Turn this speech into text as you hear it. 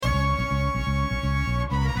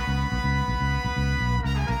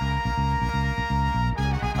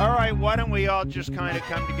right, why don't we all just kind of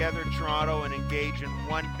come together in Toronto and engage in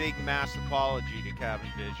one big mass apology to Cavan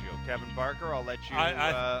Biggio. Kevin Barker, I'll let you.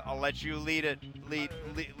 I'll let you lead us in the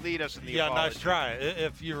apology. Nice try.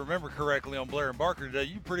 If you remember correctly on Blair and Barker today,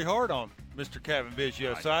 you pretty hard on Mr. Cavan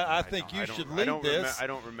Biggio. So I think you should lead this. I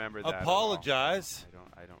don't remember that. Apologize.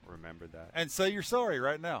 I don't remember that. And say you're sorry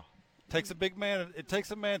right now. Takes a big man. It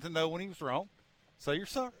takes a man to know when he was wrong. Say you're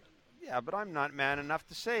sorry. Yeah, but I'm not man enough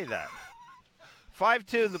to say that.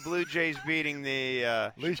 5-2, the Blue Jays beating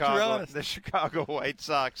the Chicago White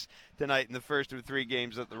Sox tonight in the first of 3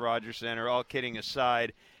 games at the Rogers Center. All kidding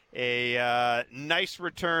aside, a nice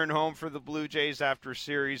return home for the Blue Jays after a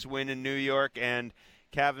series win in New York, and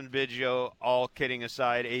Cavan Biggio, all kidding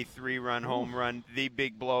aside, a 3-run home run, the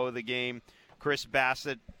big blow of the game. Chris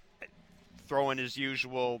Bassett throwing his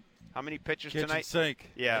usual. How many pitches kitchen tonight?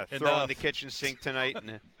 Sink. Yeah, throwing the kitchen sink tonight,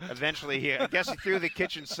 and eventually I guess he threw the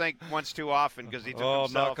kitchen sink once too often because he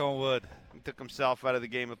took knock on wood. He took himself out of the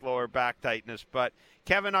game with lower back tightness. But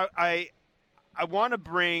Kevin, I want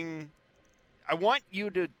you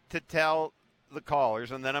to tell the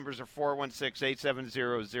callers, and the numbers are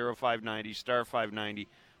 416-870-0590 star 590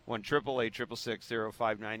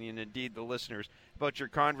 1-888-666-0590, and indeed the listeners about your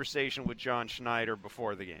conversation with John Schneider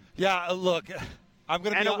before the game. Yeah, look.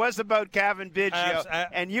 It was about Cavan Biggio,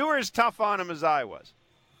 and you were as tough on him as I was.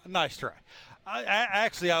 Nice try. I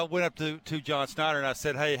went up to John Snyder and I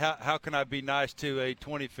said, hey, how can I be nice to a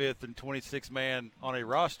 25th and 26th man on a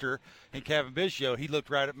roster in Cavan Biggio? He looked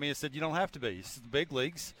right at me and said, you don't have to be. This is the big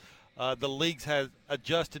leagues. The leagues have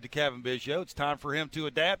adjusted to Cavan Biggio. It's time for him to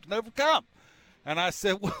adapt and overcome. And I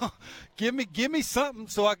said, well, give me something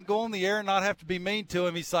so I can go on the air and not have to be mean to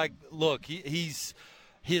him. He's like, look,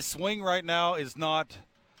 his swing right now is not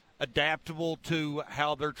adaptable to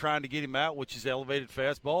how they're trying to get him out, which is elevated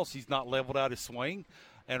fastballs. He's not leveled out his swing.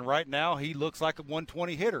 And right now he looks like a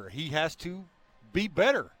 120 hitter. He has to be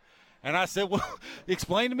better. And I said, well,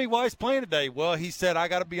 explain to me why he's playing today. Well, he said, I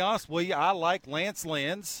got to be honest with you, I like Lance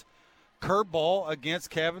Lynn's curveball against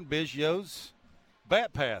Cavan Biggio's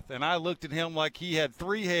bat path. And I looked at him like he had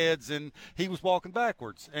 3 heads and he was walking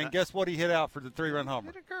backwards. And guess what he hit out for the 3-run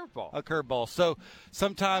homer? Hit a curveball. A curveball. So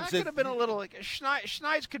sometimes that could have been a little like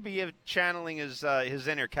Schneid's could be channeling his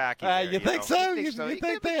inner khaki. You think so? You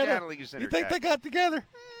think they got together,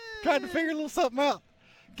 tried to figure a little something out?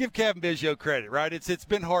 Give Cavan Biggio credit, right? It's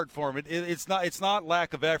been hard for him. It's not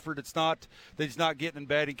lack of effort. It's not that he's not getting in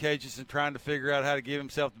batting cages and trying to figure out how to give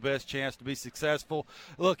himself the best chance to be successful.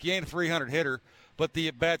 Look, he ain't a 300 hitter, but the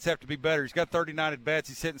at-bats have to be better. He's got 39 at-bats.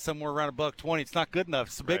 He's hitting somewhere around $120. It's not good enough.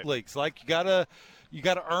 It's the big leagues. Like, you gotta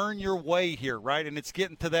earn your way here, right? And it's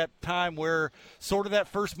getting to that time where sort of that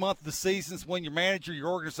first month of the season is when your manager, your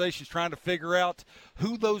organization is trying to figure out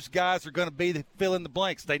who those guys are going to be to fill in the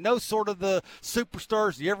blanks. They know sort of the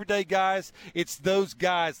superstars, the everyday guys. It's those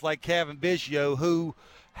guys like Cavan Biggio who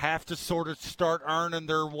have to sort of start earning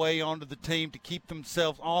their way onto the team to keep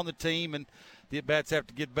themselves on the team, and the at-bats have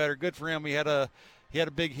to get better. Good for him. He had a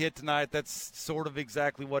big hit tonight. That's sort of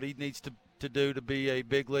exactly what he needs to do to be a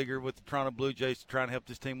big leaguer with the Toronto Blue Jays to try and help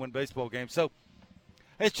this team win baseball games. So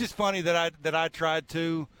it's just funny that I tried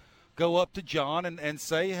to go up to John and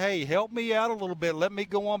say, hey, help me out a little bit. Let me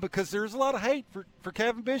go on, because there's a lot of hate for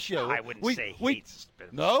Cavan Biggio. No, I wouldn't say hate's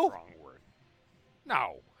a no? strong word.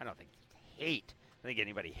 No, I don't think hate. I think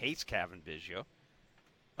anybody hates Cavan Biggio.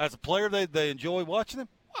 As a player, they enjoy watching him?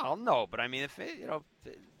 Well, no, but I mean, if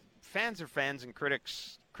fans are fans and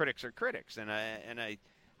critics are critics, and I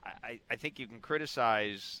think you can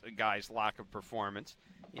criticize a guy's lack of performance.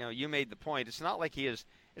 You made the point. It's not like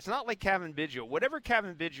Cavan Biggio. Whatever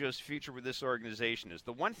Cavan Biggio's future with this organization is,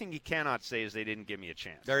 the one thing he cannot say is they didn't give me a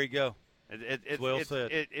chance. There you go. Well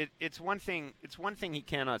said. It's one thing he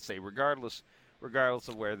cannot say, regardless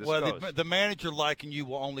of where this goes. The manager liking you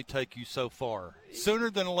will only take you so far. Sooner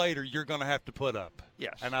than later, you're going to have to put up.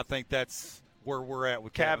 Yes. And I think that's where we're at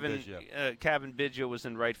with Cavan Biggio. Cavan Biggio was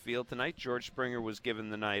in right field tonight. George Springer was given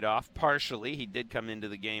the night off. Partially, he did come into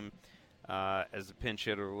the game as a pinch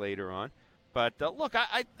hitter later on. But look,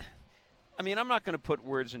 I mean, I'm not going to put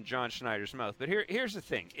words in John Schneider's mouth. But here's the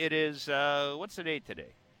thing. It is what's the date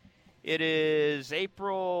today? It is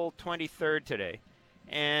April 23rd today,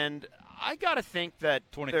 and I got to think that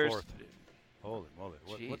 24th. Holy moly!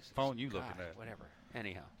 What phone you looking at? Whatever.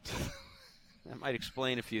 Anyhow. That might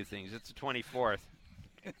explain a few things. It's the 24th.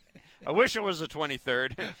 I wish it was the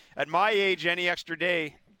 23rd. At my age, any extra day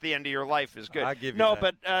at the end of your life is good. I give you that.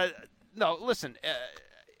 But no, listen.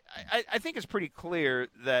 I think it's pretty clear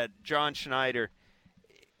that John Schneider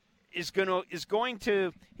is going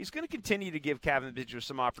to continue to give Cavan Biggio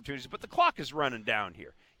some opportunities, but the clock is running down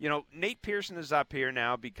here. Nate Pearson is up here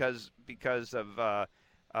now because of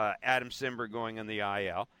Adam Simber going on the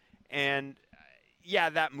IL, and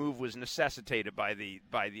that move was necessitated by the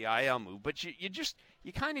IL move. But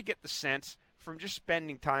you kind of get the sense from just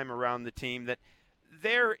spending time around the team that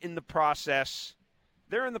they're in the process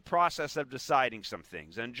of deciding some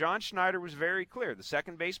things. And John Schneider was very clear. The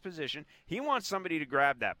second base position, he wants somebody to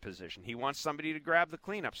grab that position. He wants somebody to grab the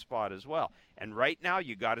cleanup spot as well. And right now,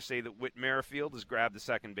 you got to say that Whit Merrifield has grabbed the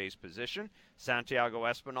second base position. Santiago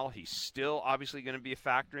Espinal, he's still obviously going to be a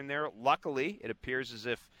factor in there. Luckily, it appears as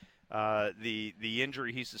if the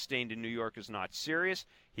injury he sustained in New York is not serious.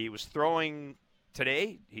 He was throwing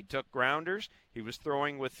today. He took grounders. He was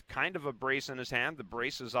throwing with kind of a brace in his hand. The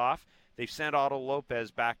brace is off. They've sent Otto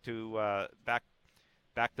Lopez back to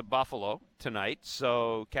Buffalo tonight.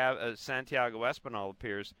 So Santiago Espinal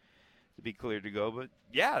appears to be cleared to go. But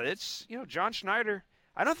yeah, it's John Schneider.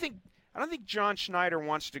 I don't think John Schneider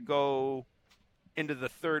wants to go into the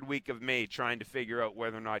third week of May trying to figure out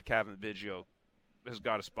whether or not Cavan Biggio has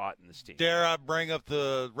got a spot in this team. Dare I bring up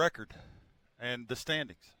the record and the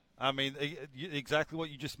standings? I mean, exactly what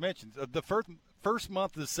you just mentioned. The first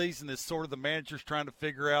month of the season is sort of the manager's trying to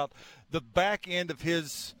figure out the back end of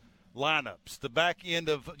his lineups, the back end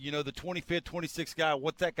of, the 25th, 26th guy,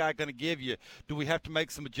 what's that guy going to give you? Do we have to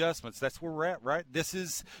make some adjustments? That's where we're at, right? This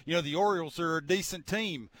is, the Orioles are a decent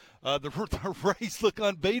team. The Rays look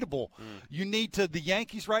unbeatable. The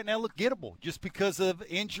Yankees right now look gettable just because of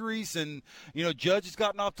injuries and, Judge has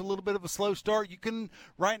gotten off to a little bit of a slow start. You can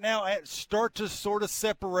right now start to sort of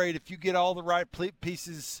separate if you get all the right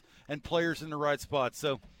pieces and players in the right spot.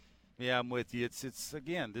 So, yeah, I'm with you. It's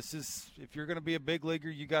again, this is, if you're going to be a big leaguer,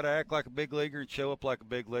 you got to act like a big leaguer and show up like a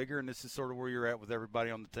big leaguer, and this is sort of where you're at with everybody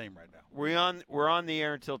on the team right now. We're on the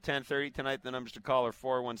air until 10:30 tonight. The numbers to call are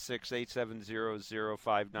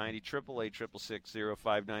 416-870-0590,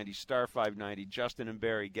 888-666-0590, star 590. Justin and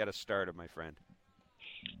Barry, get us started, my friend.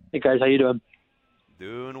 Hey guys, how you doing?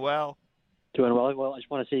 Doing well. Doing well. Well, I just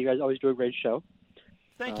want to say you guys always do a great show.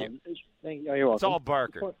 Thank you. You're welcome. It's all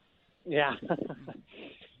Barker. Yeah.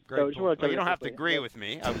 So you don't have to agree with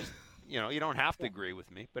me. You don't have to agree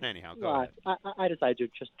with me. But anyhow, go ahead. I decided to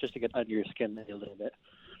just to get under your skin maybe a little bit.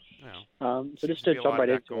 Well, so just to jump right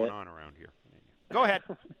into going it. On around here. Go ahead.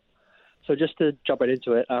 So just to jump right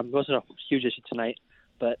into it, it wasn't a huge issue tonight,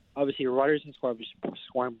 but obviously your runners in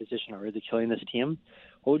scoring position are really killing this team.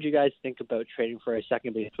 What would you guys think about trading for a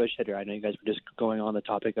second base switch hitter? I know you guys were just going on the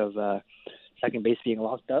topic of second base being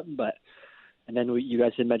locked up, and then you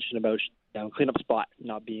guys had mentioned about cleanup spot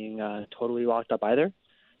not being totally locked up either.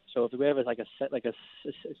 So if we have a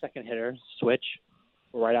second hitter switch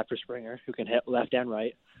right after Springer who can hit left and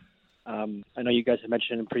right, I know you guys have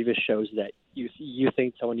mentioned in previous shows that you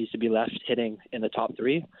think someone needs to be left hitting in the top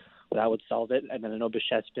three. That would solve it. And then I know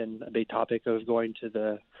Bichette's been a big topic of going to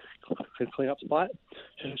the cleanup spot.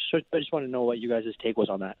 So I just want to know what you guys' take was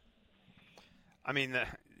on that. I mean, the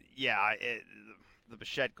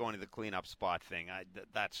Bichette going to the cleanup spot thing,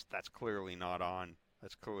 that's clearly not on.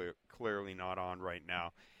 That's clearly not on right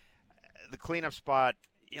now. The cleanup spot,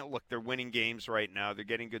 look, they're winning games right now. They're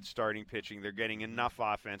getting good starting pitching. They're getting enough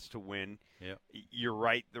offense to win. Yep. You're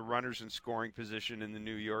right. The runners in scoring position in the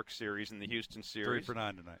New York series and the Houston series. 3 for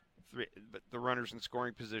 9 tonight. But the runners in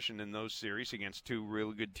scoring position in those series against two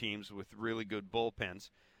really good teams with really good bullpens,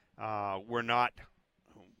 we're not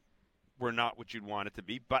what you'd want it to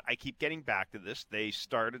be. But I keep getting back to this. They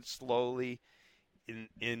started slowly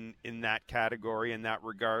in that category, in that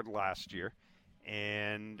regard last year.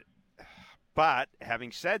 But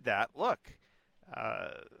having said that, look,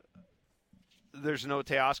 there's no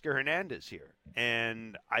Teoscar Hernandez here.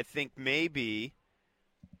 And I think maybe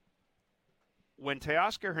when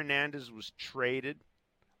Teoscar Hernandez was traded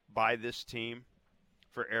by this team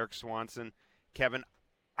for Eric Swanson, Kevin,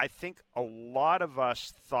 I think a lot of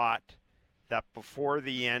us thought that before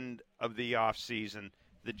the end of the offseason,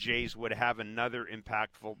 the Jays would have another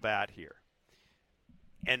impactful bat here.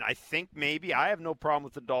 And I think maybe I have no problem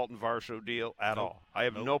with the Dalton Varsho deal at all. I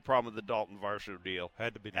have no problem with the Dalton Varsho deal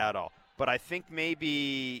at all. But I think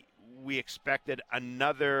maybe we expected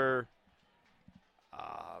another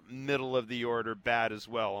middle-of-the-order bat as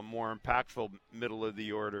well, a more impactful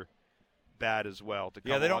middle-of-the-order bat as well to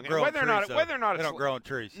come they don't along. grow on trees. They don't grow on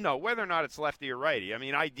trees. No, whether or not it's lefty or righty. I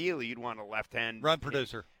mean, ideally, you'd want a left-hand run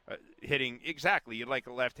producer hitting. Exactly, you'd like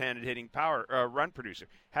a left-handed hitting power run producer.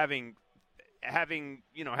 Failing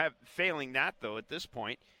that though, at this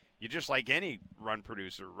point, you just like any run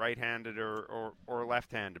producer, right-handed or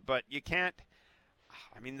left-handed. But you can't.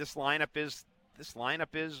 I mean, this lineup is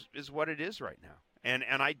what it is right now. And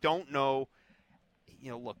I don't know.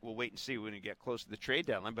 look, we'll wait and see when we get close to the trade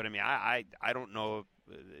deadline. But, I mean, I don't know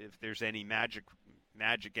if there's any magic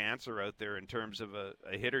answer out there in terms of a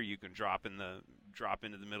hitter you can drop into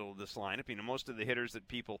the middle of this lineup. Most of the hitters that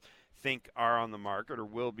people think are on the market or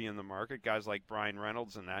will be in the market, guys like Brian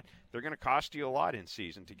Reynolds and that, they're going to cost you a lot in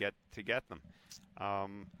season to get them.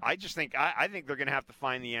 I think they're going to have to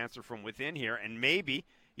find the answer from within here, and maybe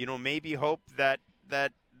hope that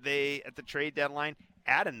they at the trade deadline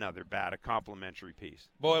add another bat, a complimentary piece.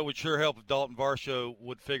 Boy, it would sure help if Dalton Varsho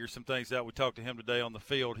would figure some things out. We talked to him today on the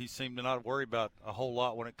field. He seemed to not worry about a whole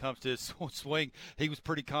lot when it comes to his swing. He was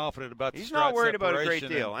pretty confident about the stride separation. He's not worried about a great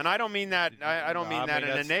deal, and I don't mean that. I don't mean that in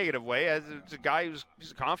a negative way. As it's a guy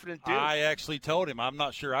he's a confident dude. I actually told him I'm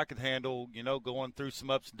not sure I could handle going through some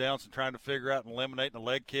ups and downs and trying to figure out and eliminating a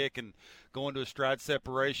leg kick and going to a stride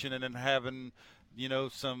separation and then having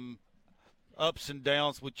some ups and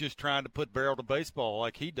downs with just trying to put barrel to baseball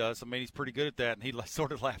like he does. I mean, he's pretty good at that, and he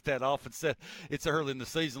sort of laughed that off and said, it's early in the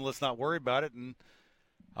season, let's not worry about it. And,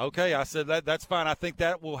 okay, I said that's fine. I think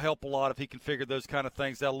that will help a lot if he can figure those kind of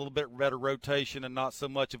things out, a little bit better rotation and not so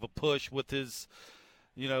much of a push with his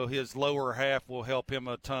lower half will help him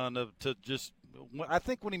a ton to just – I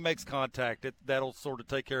think when he makes contact, that'll sort of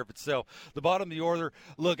take care of itself. The bottom of the order,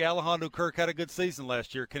 look, Alejandro Kirk had a good season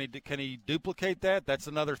last year. Can he duplicate that? That's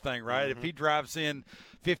another thing, right? Mm-hmm. If he drives in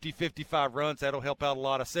 50, 55 runs, that'll help out a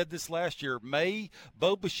lot. I said this last year.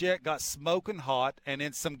 Bo Bichette got smoking hot, and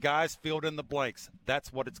then some guys filled in the blanks.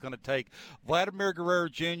 That's what it's going to take. Vladimir Guerrero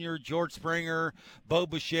Jr., George Springer, Bo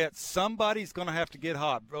Bichette, somebody's going to have to get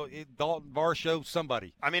hot. Dalton Varsho,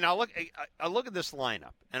 somebody. I mean, I look at this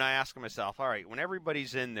lineup, and I ask myself, all right, when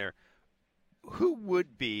everybody's in there, who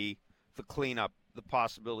would be the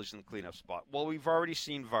possibilities in the cleanup spot? Well, we've already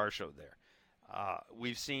seen Varsho there.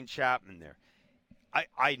 We've seen Chapman there.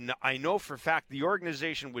 I know for a fact the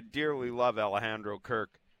organization would dearly love Alejandro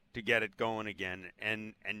Kirk to get it going again,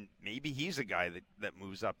 and maybe he's a guy that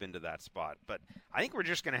moves up into that spot. But I think we're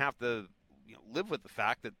just going to have to live with the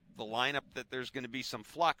fact that the lineup, that there's going to be some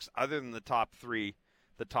flux other than the top three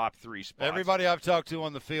spots. Everybody I've talked to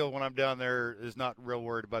on the field when I'm down there is not real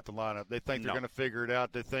worried about the lineup. They think they're going to figure it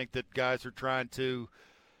out. They think that guys are trying to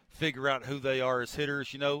figure out who they are as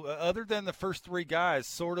hitters. Other than the first three guys,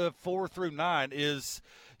 sort of 4 through 9, is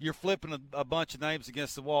you're flipping a bunch of names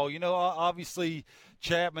against the wall. Obviously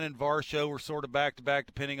Chapman and Varsho are sort of back-to-back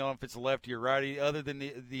depending on if it's a lefty or righty. Other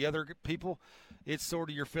than the other people, it's sort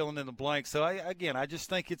of you're filling in the blank. So, I just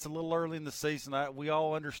think it's a little early in the season. We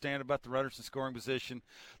all understand about the runners in scoring position.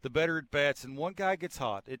 The better at bats, and one guy gets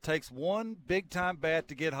hot. It takes one big-time bat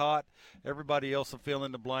to get hot. Everybody else will fill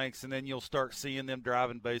in the blanks, and then you'll start seeing them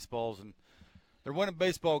driving baseballs. And they're winning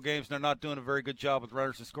baseball games, and they're not doing a very good job with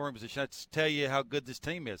runners in scoring position. That's to tell you how good this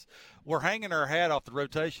team is. We're hanging our hat off the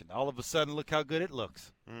rotation. All of a sudden, look how good it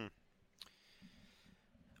looks. Mm.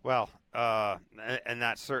 Well, and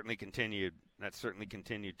that certainly continued. That certainly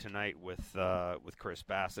continued tonight with Chris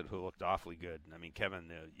Bassett, who looked awfully good. I mean,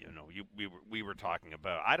 Kevin, we were talking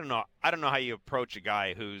about. I don't know how you approach a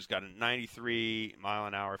guy who's got a 93 mile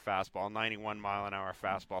an hour fastball, 91 mile an hour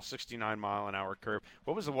fastball, 69 mile an hour curve.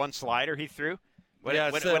 What was the one slider he threw? What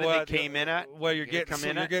did they came in at? Well, you're getting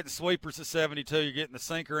sweepers at 72. You're getting the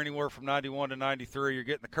sinker anywhere from 91 to 93. You're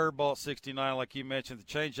getting the curveball at 69, like you mentioned. The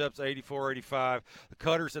changeup's 84, 85. The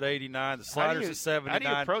cutter's at 89. The sliders at 79. How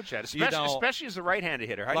do you approach that, especially as a right-handed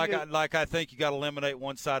hitter? I think you got to eliminate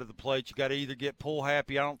one side of the plate. You got to either get pull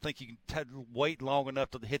happy. I don't think you can wait long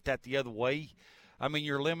enough to hit that the other way. I mean,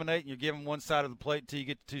 you're eliminating. You're giving one side of the plate until you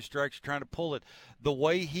get to 2 strikes. You're trying to pull it. The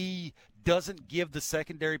way he doesn't give the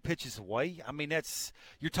secondary pitches away. I mean,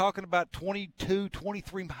 you're talking about 22,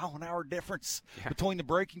 23 mile an hour difference between the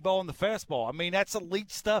breaking ball and the fastball. I mean, that's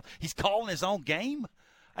elite stuff. He's calling his own game.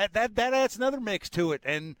 That adds another mix to it.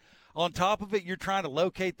 And on top of it, you're trying to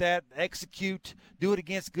locate that, execute, do it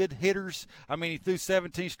against good hitters. I mean, he threw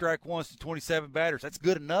 17 strike ones to 27 batters. That's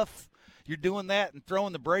good enough. You're doing that and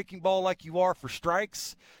throwing the breaking ball like you are for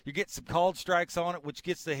strikes. You get some called strikes on it, which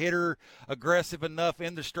gets the hitter aggressive enough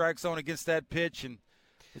in the strike zone against that pitch. And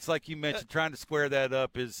it's like you mentioned, trying to square that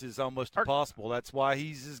up is almost impossible. That's why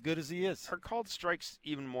he's as good as he is. Are called strikes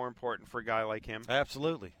even more important for a guy like him?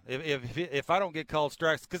 Absolutely. If I don't get called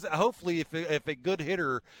strikes, because hopefully if a good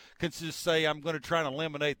hitter can just say, I'm going to try and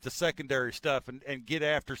eliminate the secondary stuff and get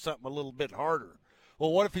after something a little bit harder.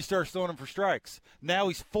 Well, what if he starts throwing them for strikes? Now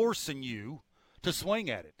he's forcing you to swing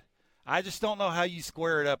at it. I just don't know how you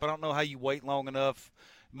square it up. I don't know how you wait long enough.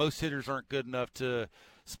 Most hitters aren't good enough to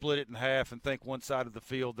split it in half and think one side of the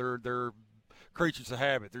field. They're creatures of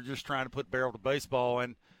habit. They're just trying to put barrel to baseball.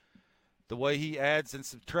 And the way he adds and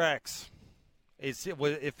subtracts,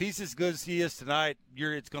 if he's as good as he is tonight,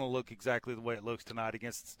 it's going to look exactly the way it looks tonight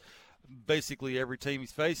against basically every team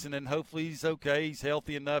he's facing, and hopefully he's okay. He's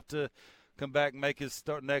healthy enough to come back and make his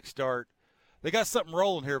next start. They got something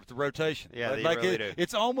rolling here with the rotation. Yeah, they really do.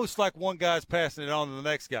 It's almost like one guy's passing it on to the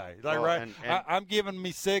next guy. Right? I'm giving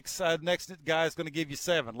me 6. Next guy's going to give you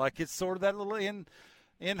 7. Like, it's sort of that little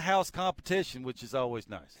in-house competition, which is always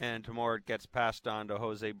nice. And tomorrow it gets passed on to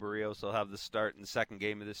Jose Barrios. He'll have the start in the second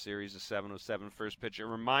game of this series, a 7:07 first pitch. A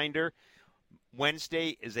reminder,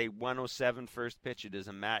 Wednesday is a 1:07 first pitch. It is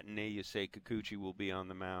a matinee. Yusei Kikuchi will be on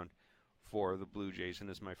the mound for the Blue Jays. And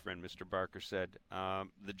as my friend Mr. Barker said,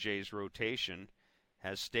 the Jays' rotation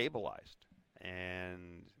has stabilized.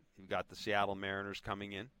 And you've got the Seattle Mariners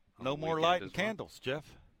coming in. No more lighting candles,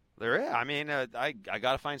 Jeff. There is. I mean, I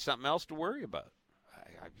got to find something else to worry about.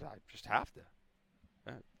 I just have to.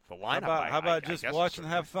 The lineup. How about just watch and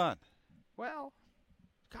have fun? Well,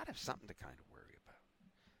 got to have something to kind of worry about.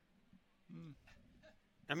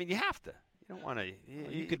 I mean, you have to. You don't want to.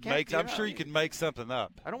 You could make. I'm sure you could make something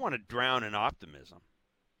up. I don't want to drown in optimism.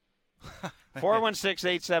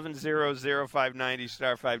 416-870-0590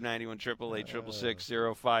 star 591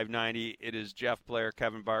 888 It is Jeff Blair,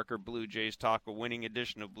 Kevin Barker, Blue Jays Talk, a winning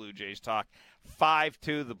edition of Blue Jays Talk.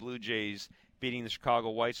 5-2, the Blue Jays beating the Chicago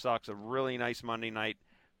White Sox. A really nice Monday night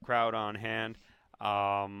crowd on hand.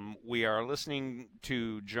 We are listening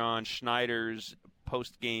to John Schneider's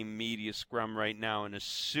post-game media scrum right now, and as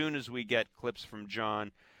soon as we get clips from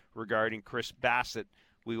John regarding Chris Bassett,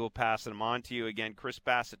 we will pass them on to you. Again, Chris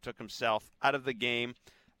Bassett took himself out of the game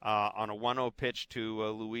on a 1-0 pitch to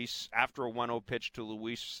Luis. After a 1-0 pitch to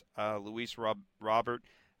Luis Robert.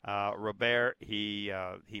 He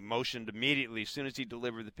motioned immediately as soon as he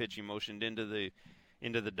delivered the pitch. He motioned into the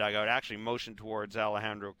dugout. Actually, motioned towards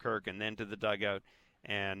Alejandro Kirk and then to the dugout.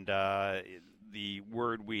 And the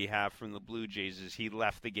word we have from the Blue Jays is he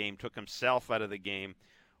left the game, took himself out of the game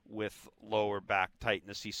with lower back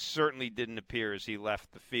tightness. He certainly didn't appear as he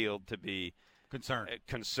left the field to be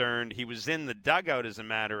concerned. He was in the dugout, as a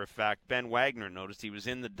matter of fact. Ben Wagner noticed he was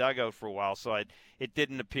in the dugout for a while, so it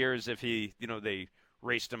didn't appear as if they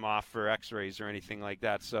raced him off for x-rays or anything like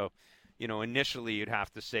that. So, initially you'd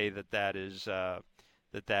have to say that is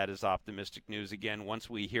optimistic news. Again, once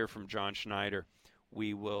we hear from John Schneider,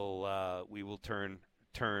 we will turn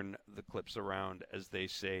the clips around, as they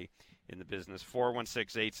say in the business.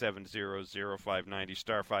 416-870-0590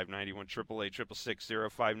 star 591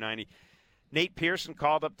 888 Nate Pearson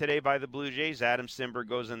called up today by the Blue Jays. Adam Simber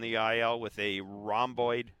goes in the IL with a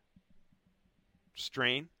rhomboid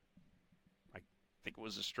strain. I think it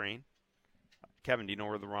was a strain. Kevin, do you know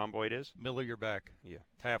where the rhomboid is? Middle of your back. Yeah.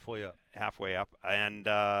 Halfway up. And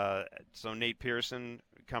so Nate Pearson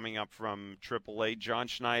coming up from AAA. John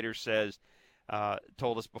Schneider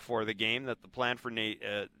told us before the game that the plan for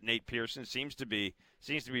Nate Pearson seems to be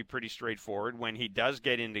pretty straightforward. When he does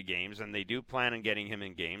get into games, and they do plan on getting him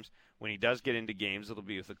in games, when he does get into games, it'll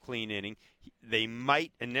be with a clean inning. They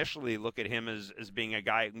might initially look at him as being a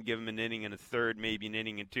guy who can give him an inning and a third, maybe an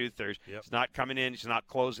inning and 2/3. Yep. He's not coming in. He's not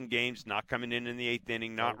closing games. He's not coming in the 8th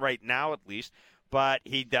inning, not right now at least. But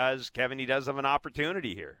he does have an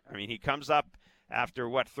opportunity here. I mean, he comes up after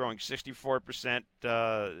throwing 64%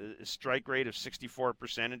 strike rate of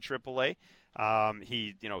 64% in AAA.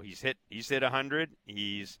 He's hit 100.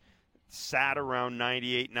 He's sat around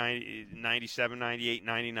 98, 97, 98,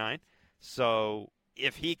 99. So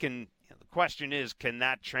if he can, the question is, can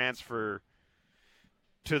that transfer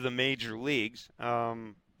to the major leagues? But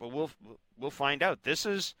we'll find out. This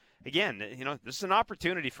is, again, this is an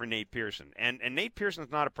opportunity for Nate Pearson, and Nate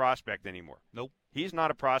Pearson's not a prospect anymore. Nope. He's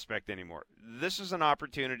not a prospect anymore. This is an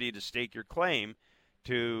opportunity to stake your claim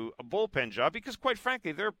to a bullpen job, because quite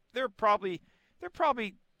frankly, there are probably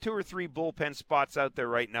 2 or 3 bullpen spots out there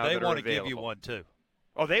right now. They want to give you one too.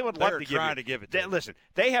 Oh, they would love to give you. They're trying to give it to you. Listen,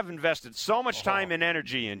 they have invested so much time and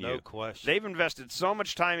energy in you. No question. They've invested so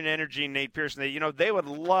much time and energy in Nate Pearson. They would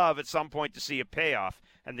love at some point to see a payoff,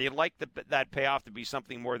 and they'd like that payoff to be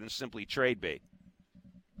something more than simply trade bait.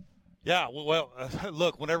 Yeah, well,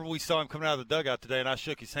 look, whenever we saw him coming out of the dugout today and I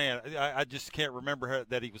shook his hand, I just can't remember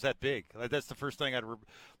that he was that big. That's the first thing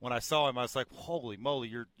when I saw him, I was like, holy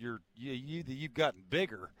moly, you've gotten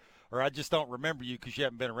bigger. Or I just don't remember you because you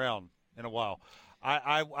haven't been around in a while.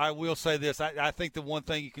 I will say this. I think the one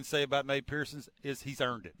thing you can say about Nate Pearson is he's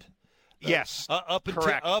earned it. Yes, up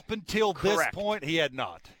until this point, he had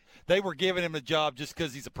not. They were giving him a job just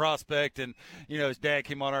because he's a prospect, and his dad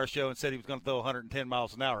came on our show and said he was going to throw 110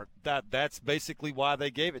 miles an hour. That's basically why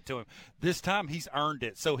they gave it to him. This time he's earned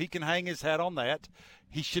it, so he can hang his hat on that.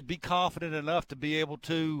 He should be confident enough to be able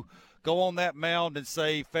to go on that mound and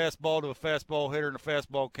say fastball to a fastball hitter and a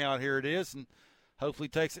fastball count, here it is, and hopefully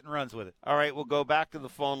takes it and runs with it. All right, we'll go back to the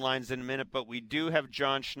phone lines in a minute, but we do have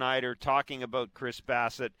John Schneider talking about Chris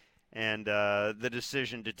Bassitt and the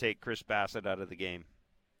decision to take Chris Bassitt out of the game.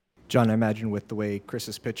 John, I imagine with the way Chris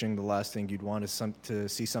is pitching, the last thing you'd want is to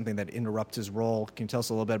see something that interrupts his role. Can you tell us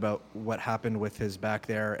a little bit about what happened with his back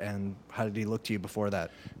there, and how did he look to you before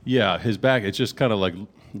that? Yeah, his back, it's just kind of like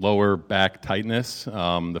lower back tightness.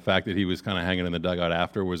 The fact that he was kind of hanging in the dugout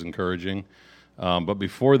after was encouraging. But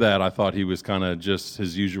before that, I thought he was kind of just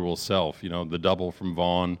his usual self. The double from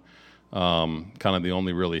Vaughn, kind of the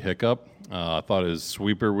only really hiccup. I thought his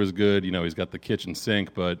sweeper was good. He's got the kitchen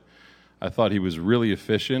sink, but I thought he was really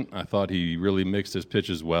efficient. I thought he really mixed his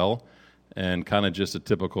pitches well, and kind of just a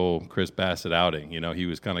typical Chris Bassitt outing. He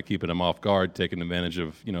was kind of keeping him off guard, taking advantage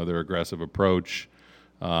of, their aggressive approach.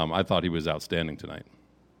 I thought he was outstanding tonight.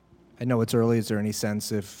 I know it's early. Is there any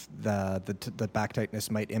sense if the back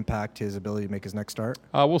tightness might impact his ability to make his next start?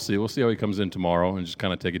 We'll see. We'll see how he comes in tomorrow and just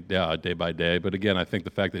kind of take it day by day. But again, I think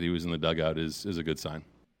the fact that he was in the dugout is a good sign.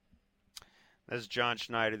 That's John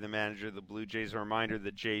Schneider, the manager of the Blue Jays. A reminder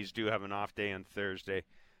that Jays do have an off day on Thursday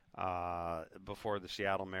before the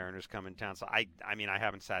Seattle Mariners come in town. So, I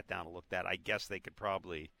haven't sat down and looked at it. I guess they could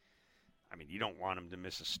probably – you don't want them to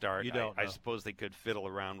miss a start. You don't. I suppose they could fiddle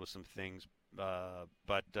around with some things.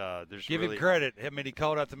 But there's Give really... him credit. He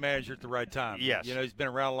called out the manager at the right time. Yes. He's been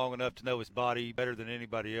around long enough to know his body better than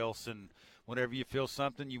anybody else. And whenever you feel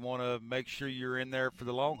something, you want to make sure you're in there for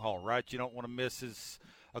the long haul, right? You don't want to miss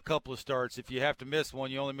a couple of starts. If you have to miss one,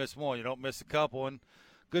 you only miss one. You don't miss a couple. And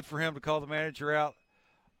good for him to call the manager out.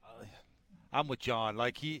 I'm with John.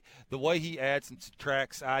 The way he adds and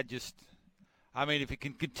subtracts, if he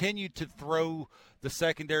can continue to throw the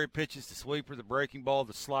secondary pitches, the sweeper, the breaking ball,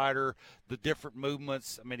 the slider, the different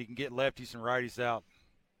movements, he can get lefties and righties out.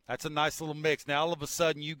 That's a nice little mix. Now, all of a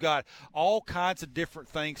sudden, you got all kinds of different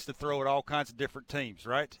things to throw at all kinds of different teams,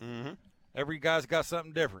 right? Mm-hmm. Every guy's got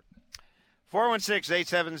something different.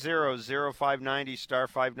 416-870-0590, star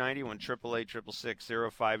 590,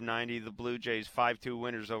 1-888-666-0590. The Blue Jays 5-2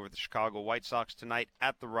 winners over the Chicago White Sox tonight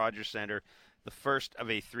at the Rogers Center. The first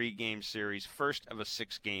of a 3-game series, first of a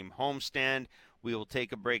 6-game homestand. We will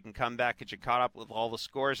take a break and come back, get you caught up with all the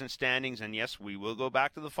scores and standings. And, yes, we will go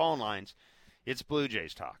back to the phone lines. It's Blue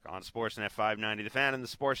Jays Talk on Sportsnet 590, The Fan, and the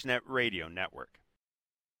Sportsnet Radio Network.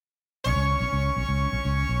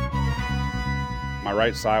 My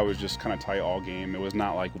right side was just kind of tight all game. It was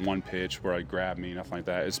not like one pitch where it grabbed me, nothing like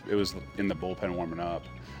that. It was in the bullpen warming up.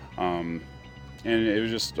 And it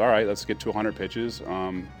was just, all right, let's get to 100 pitches,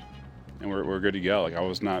 and we're good to go. I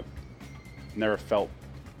was never felt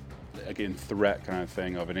like in threat kind of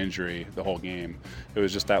thing of an injury the whole game. It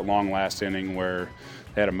was just that long last inning where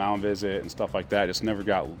they had a mound visit and stuff like that. It just never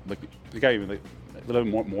got, it got even a little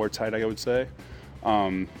bit more tight, I would say.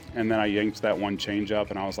 And then I yanked that one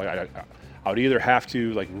changeup, and I was like, I would either have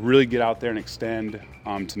to really get out there and extend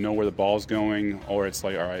to know where the ball's going, or it's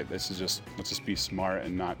all right, let's just be smart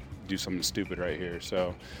and not do something stupid right here.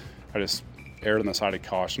 So I just erred on the side of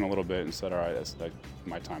caution a little bit and said, all right,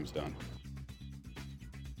 my time's done.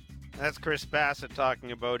 That's Chris Bassitt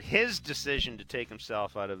talking about his decision to take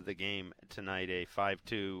himself out of the game tonight, a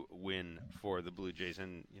 5-2 win for the Blue Jays.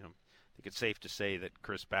 And I think it's safe to say that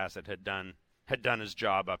Chris Bassitt had done his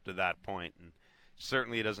job up to that point, and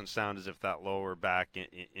certainly it doesn't sound as if that lower back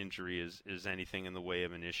injury is anything in the way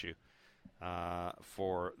of an issue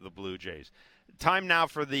for the Blue Jays. Time now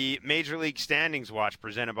for the Major League Standings Watch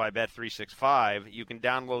presented by Bet365. You can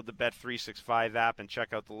download the Bet365 app and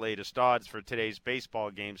check out the latest odds for today's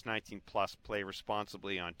baseball games. 19+, play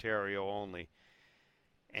responsibly, Ontario only.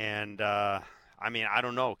 And, I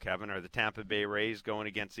don't know, Kevin. Are the Tampa Bay Rays going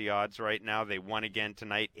against the odds right now? They won again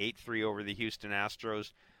tonight, 8-3 over the Houston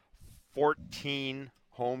Astros. 14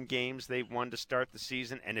 home games they've won to start the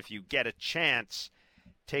season. And if you get a chance,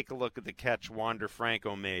 take a look at the catch Wander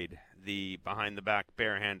Franco made, the behind-the-back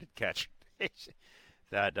barehanded catch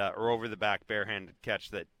or over-the-back barehanded catch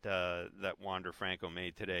that Wander Franco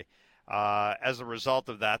made today. As a result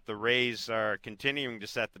of that, the Rays are continuing to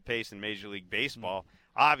set the pace in Major League Baseball.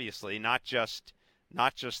 Obviously, not just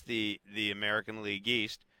the American League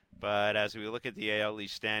East, but as we look at the AL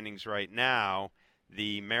East standings right now,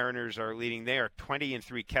 the Mariners are leading. They are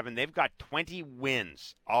 20-3. Kevin, they've got 20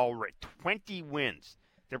 wins already. 20 wins.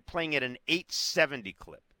 They're playing at an 870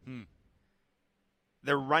 clip.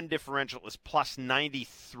 Their run differential is plus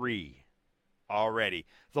 93 already.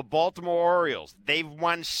 The Baltimore Orioles, they've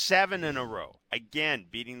won 7 in a row. Again,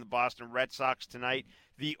 beating the Boston Red Sox tonight.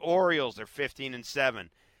 The Orioles are 15-7.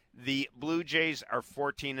 The Blue Jays are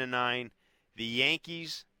 14-9. The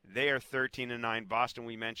Yankees, They are 13-9. Boston,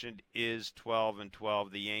 we mentioned, is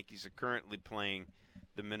 12-12. The Yankees are currently playing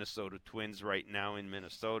the Minnesota Twins right now in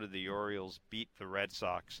Minnesota. The Orioles beat the Red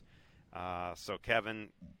Sox. So, Kevin,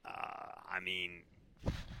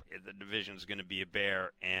 the division's going to be a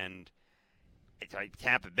bear. And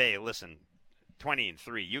Tampa Bay, listen,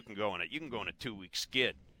 20-3. You can go on a 2-week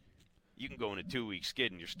skid. You can go in a 2-week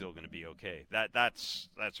skid and you're still going to be okay. That's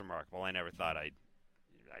remarkable. I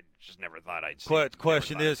just never thought I'd see it.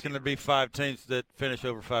 Question is going to be 5 teams that finish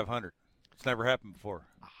over 500. It's never happened before.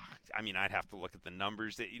 I'd have to look at the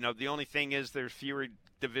numbers. The only thing is there's fewer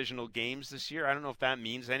divisional games this year. I don't know if that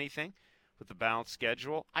means anything with the balanced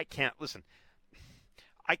schedule. I can't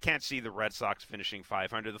see the Red Sox finishing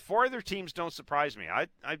 500. The 4 other teams don't surprise me. I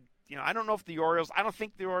don't know if the Orioles. I don't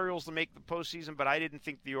think the Orioles will make the postseason, but I didn't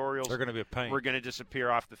think the Orioles They're going to be a pain. Were going to disappear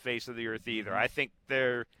off the face of the earth either. I think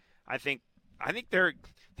they've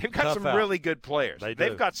got Tough some out. really good players.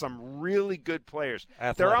 They've got some really good players.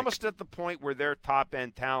 Athletic. They're almost at the point where their top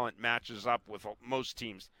end talent matches up with most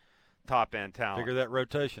teams' top end talent. Figure that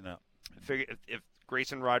rotation out. If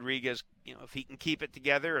Grayson Rodriguez, if he can keep it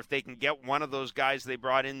together, if they can get one of those guys they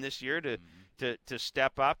brought in this year to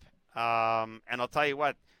step up, and I'll tell you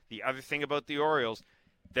what, the other thing about the Orioles,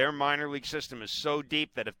 their minor league system is so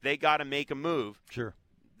deep that if they got to make a move, sure,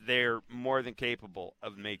 they're more than capable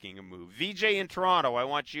of making a move. VJ in Toronto, I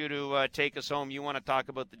want you to take us home. You want to talk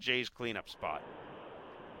about the Jays cleanup spot.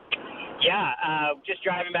 Yeah, just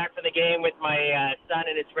driving back from the game with my son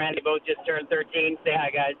and his friend. They both just turned 13. Say hi,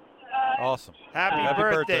 guys. Awesome. Happy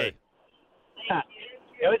birthday. Yeah,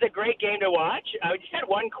 it was a great game to watch. I just had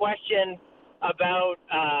one question about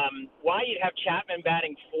why you'd have Chapman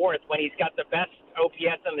batting fourth when he's got the best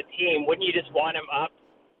OPS on the team. Wouldn't you just want him up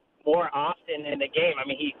more often in the game? I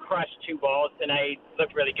mean, he crushed 2 balls tonight,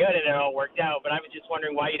 looked really good, and it all worked out. But I was just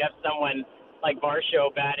wondering why you'd have someone like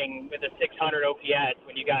Varsho batting with a 600 OPS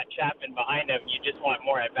when you got Chapman behind him. You just want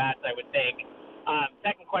more at-bats, I would think.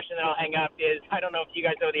 Second question that I'll hang up is, I don't know if you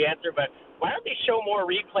guys know the answer, but why don't they show more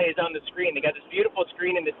replays on the screen? They got this beautiful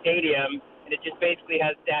screen in the stadium, and it just basically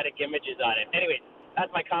has static images on it. Anyways,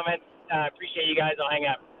 that's my comments. Appreciate you guys. I'll hang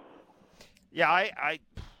up. Yeah, I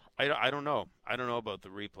don't know. I don't know about the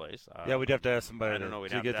replays. We'd have to ask somebody I don't know.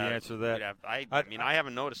 to get the answer to that. I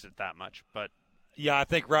haven't noticed it that much, but yeah, I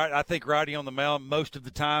think Roddy on the mound most of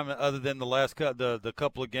the time, other than the last the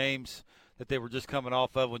couple of games that they were just coming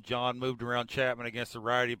off of when John moved around Chapman against the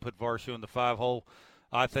righty and put Varsho in the 5-hole.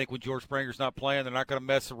 I think when George Springer's not playing, they're not going to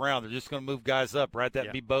mess around. They're just going to move guys up, right?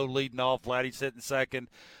 That'd be Bo leading off, Vladdy's hitting second,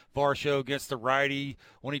 Varsho against the righty.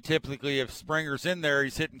 When he typically, if Springer's in there,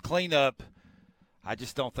 he's hitting cleanup. I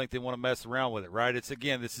just don't think they want to mess around with it, right? This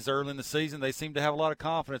is early in the season. They seem to have a lot of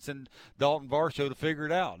confidence in Dalton Varsho to figure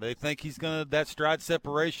it out. They think he's going to, that stride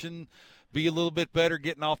separation, be a little bit better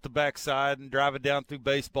getting off the backside and driving down through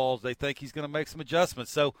baseballs. They think he's going to make some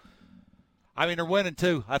adjustments. So, they're winning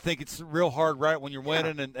too. I think it's real hard, right, when you're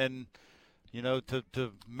winning and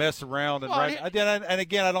to mess around. And and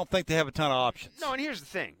again, I don't think they have a ton of options. No, and here's the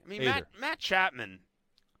thing. Matt Chapman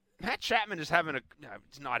is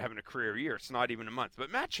not having a career year. It's not even a month.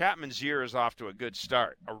 But Matt Chapman's year is off to a good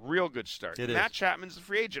start, a real good start. Matt Chapman's a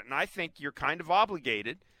free agent, and I think you're kind of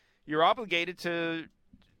obligated. You're obligated to,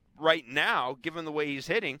 right now, given the way he's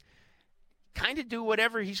hitting, kind of do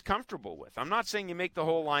whatever he's comfortable with. I'm not saying you make the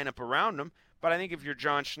whole lineup around him, but I think if you're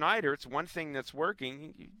John Schneider, it's one thing that's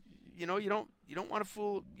working. You don't want to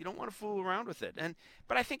fool around with it.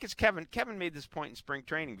 But I think it's Kevin. Kevin made this point in spring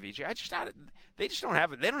training, VJ. They just don't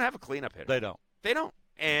have it. They don't have a cleanup hitter. They don't.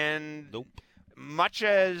 And nope. Much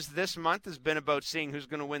as this month has been about seeing who's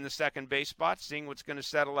going to win the second base spot, seeing what's going to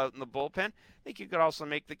settle out in the bullpen, I think you could also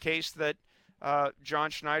make the case that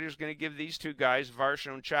John Schneider's going to give these two guys,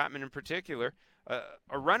 Varsho and Chapman in particular,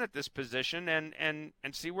 a run at this position and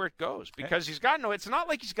see where it goes, because it's not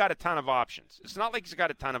like he's got a ton of options.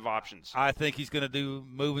 I think he's going to do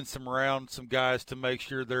moving some guys to make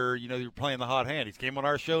sure you're playing the hot hand. He came on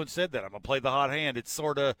our show and said that I'm going to play the hot hand. It's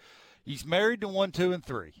sort of, he's married to 1, 2, and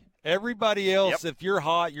 3. Everybody else, if you're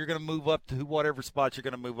hot, you're going to move up to whatever spot you're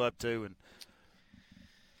going to move up to, and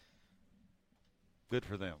good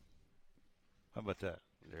for them. How about that?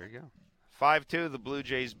 There you go. 5-2, the Blue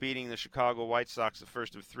Jays beating the Chicago White Sox, the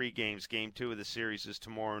first of 3 games. Game 2 of the series is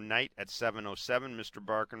tomorrow night at 7:07. Mr.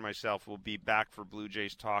 Barker and myself will be back for Blue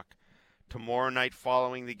Jays talk tomorrow night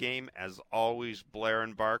following the game. As always, Blair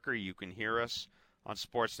and Barker, you can hear us on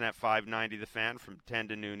Sportsnet 590 The Fan from 10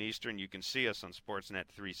 to noon Eastern. You can see us on Sportsnet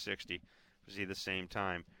 360 at the same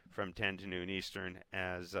time from 10 to noon Eastern,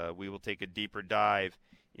 as we will take a deeper dive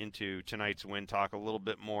into tonight's win, talk a little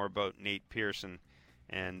bit more about Nate Pearson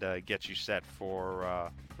and get you set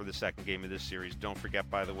for the second game of this series. Don't forget,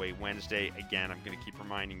 by the way, Wednesday, again, I'm going to keep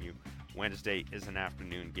reminding you, Wednesday is an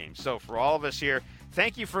afternoon game. So for all of us here,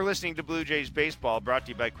 thank you for listening to Blue Jays Baseball, brought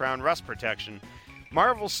to you by Crown Rust Protection.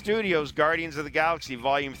 Marvel Studios' Guardians of the Galaxy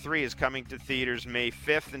Volume 3 is coming to theaters May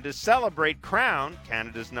 5th, and to celebrate Crown,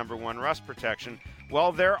 Canada's #1 rust protection,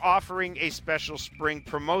 well, they're offering a special spring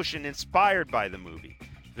promotion inspired by the movie.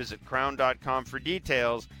 Visit crown.com for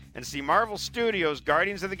details and see Marvel Studios'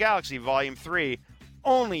 Guardians of the Galaxy Volume 3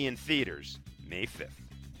 only in theaters May 5th.